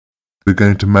we're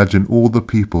going to imagine all the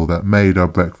people that made our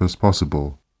breakfast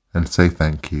possible and say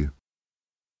thank you.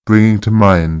 Bringing to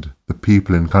mind the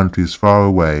people in countries far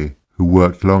away who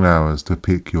worked long hours to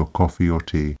pick your coffee or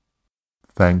tea.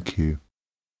 Thank you.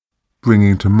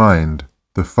 Bringing to mind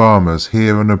the farmers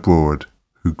here and abroad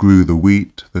who grew the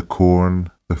wheat, the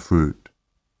corn, the fruit.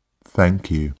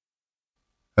 Thank you.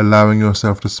 Allowing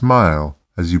yourself to smile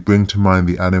as you bring to mind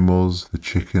the animals, the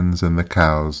chickens and the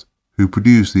cows who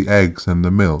produce the eggs and the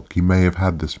milk you may have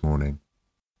had this morning.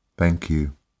 Thank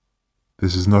you.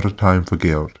 This is not a time for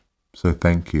guilt, so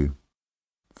thank you.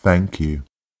 Thank you.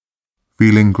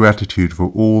 Feeling gratitude for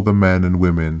all the men and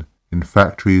women in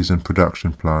factories and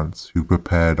production plants who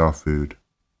prepared our food.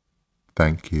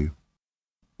 Thank you.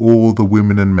 All the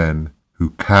women and men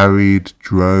who carried,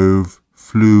 drove,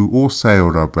 flew or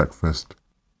sailed our breakfast.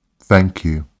 Thank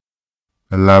you.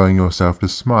 Allowing yourself to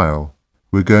smile,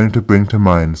 we're going to bring to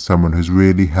mind someone who's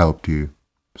really helped you,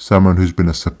 someone who's been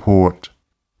a support.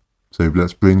 So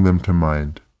let's bring them to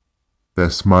mind. Their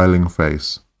smiling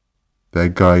face, their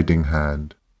guiding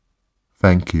hand.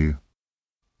 Thank you.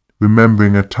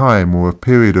 Remembering a time or a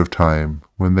period of time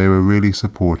when they were really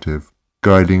supportive,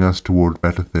 guiding us toward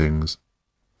better things.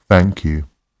 Thank you.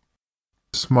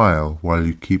 Smile while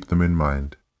you keep them in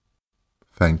mind.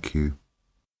 Thank you.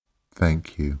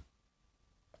 Thank you.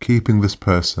 Keeping this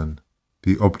person,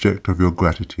 the object of your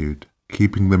gratitude,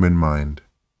 keeping them in mind,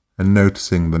 and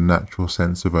noticing the natural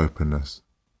sense of openness.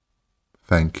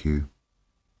 Thank you.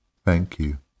 Thank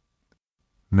you.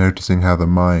 Noticing how the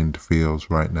mind feels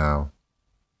right now.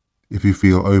 If you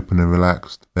feel open and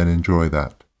relaxed, then enjoy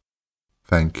that.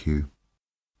 Thank you.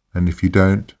 And if you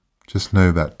don't, just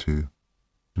know that too.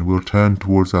 And we'll turn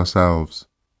towards ourselves,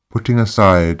 putting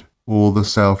aside all the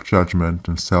self-judgment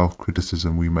and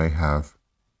self-criticism we may have,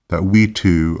 that we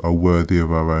too are worthy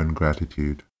of our own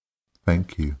gratitude.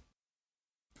 Thank you.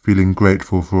 Feeling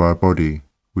grateful for our body,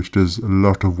 which does a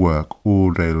lot of work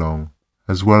all day long,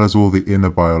 as well as all the inner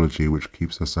biology which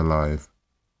keeps us alive.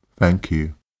 Thank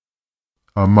you.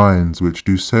 Our minds which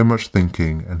do so much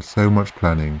thinking and so much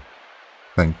planning.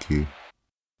 Thank you.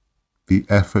 The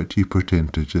effort you put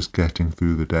into just getting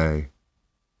through the day.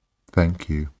 Thank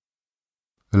you.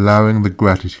 Allowing the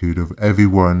gratitude of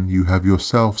everyone you have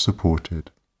yourself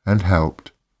supported and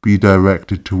helped be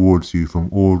directed towards you from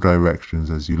all directions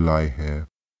as you lie here.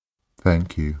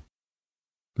 Thank you.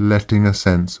 Letting a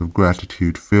sense of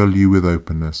gratitude fill you with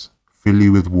openness, fill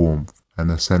you with warmth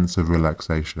and a sense of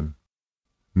relaxation.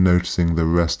 Noticing the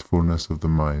restfulness of the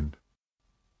mind.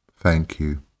 Thank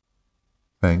you.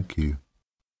 Thank you.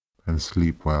 And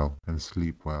sleep well, and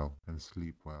sleep well, and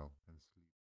sleep well.